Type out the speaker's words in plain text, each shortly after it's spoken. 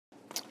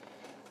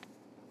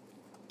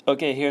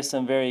Okay, here's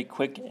some very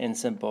quick and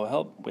simple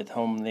help with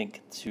HomeLink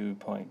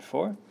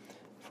 2.4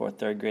 for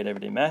third grade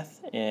everyday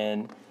math.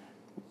 And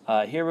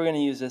here we're going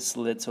to use this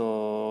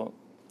little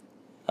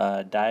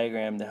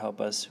diagram to help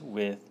us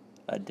with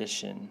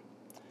addition.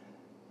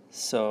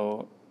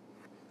 So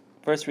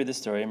first, read the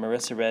story.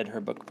 Marissa read her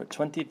book for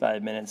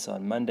 25 minutes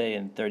on Monday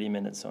and 30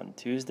 minutes on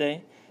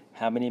Tuesday.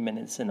 How many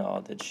minutes in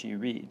all did she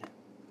read?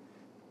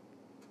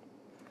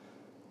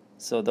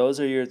 So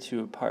those are your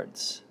two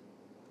parts.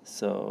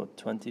 So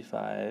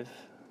 25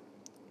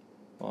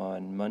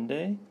 on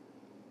Monday,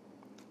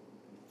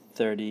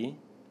 30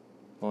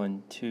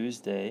 on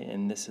Tuesday,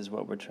 and this is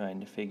what we're trying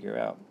to figure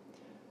out.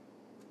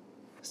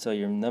 So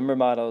your number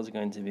model is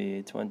going to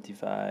be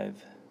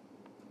 25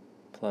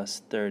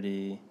 plus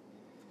 30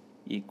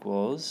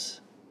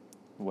 equals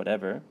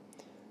whatever.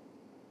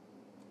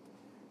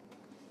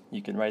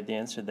 You can write the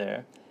answer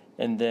there.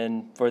 And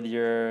then for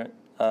your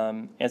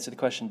answer the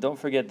question, don't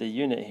forget the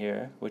unit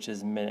here, which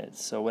is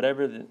minutes. So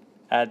whatever,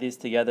 add these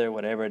together,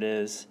 whatever it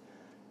is,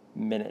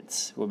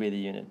 minutes will be the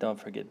unit. Don't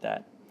forget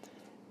that.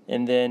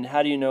 And then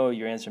how do you know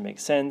your answer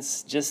makes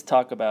sense? Just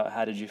talk about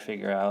how did you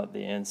figure out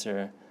the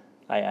answer.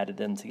 I added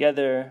them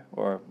together,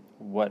 or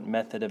what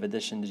method of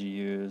addition did you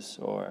use,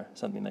 or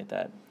something like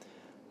that.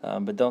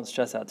 But don't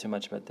stress out too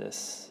much about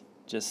this.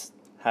 Just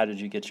how did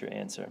you get your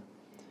answer?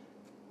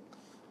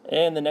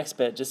 And the next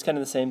bit, just kind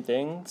of the same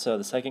thing. So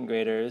the second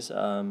graders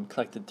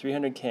collected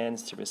 300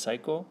 cans to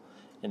recycle,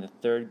 and the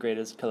third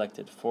graders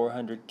collected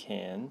 400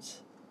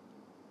 cans.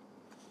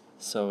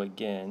 So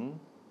again,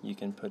 you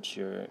can put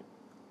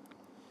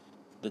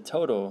the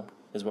total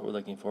is what we're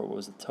looking for. What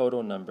was the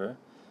total number?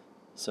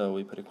 So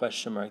we put a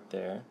question mark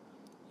there,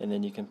 and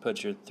then you can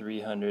put your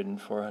 300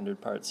 and 400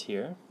 parts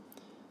here.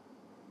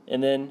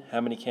 And then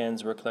how many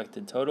cans were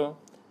collected total?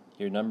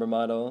 Your number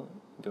model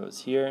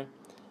goes here.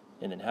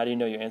 And then how do you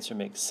know your answer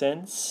makes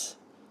sense?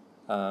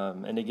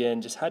 And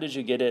again, just how did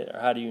you get it, or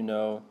how do you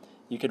know?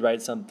 You could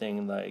write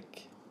something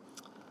like,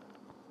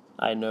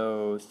 I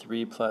know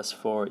 3 plus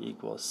 4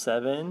 equals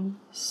 7,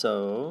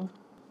 so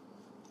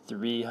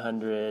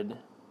 300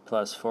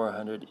 plus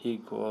 400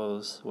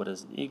 equals, what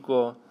does it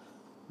equal?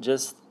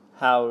 Just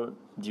how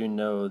do you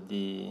know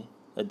the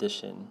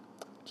addition?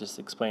 Just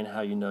explain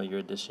how you know your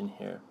addition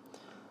here.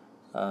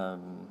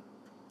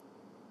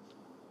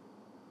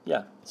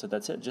 Yeah, so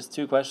that's it. Just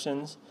two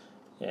questions.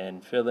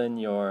 And fill in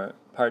your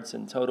parts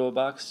and total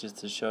box just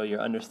to show your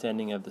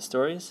understanding of the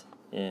stories.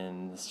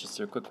 And it's just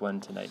a quick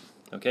one tonight.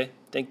 Okay,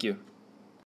 thank you.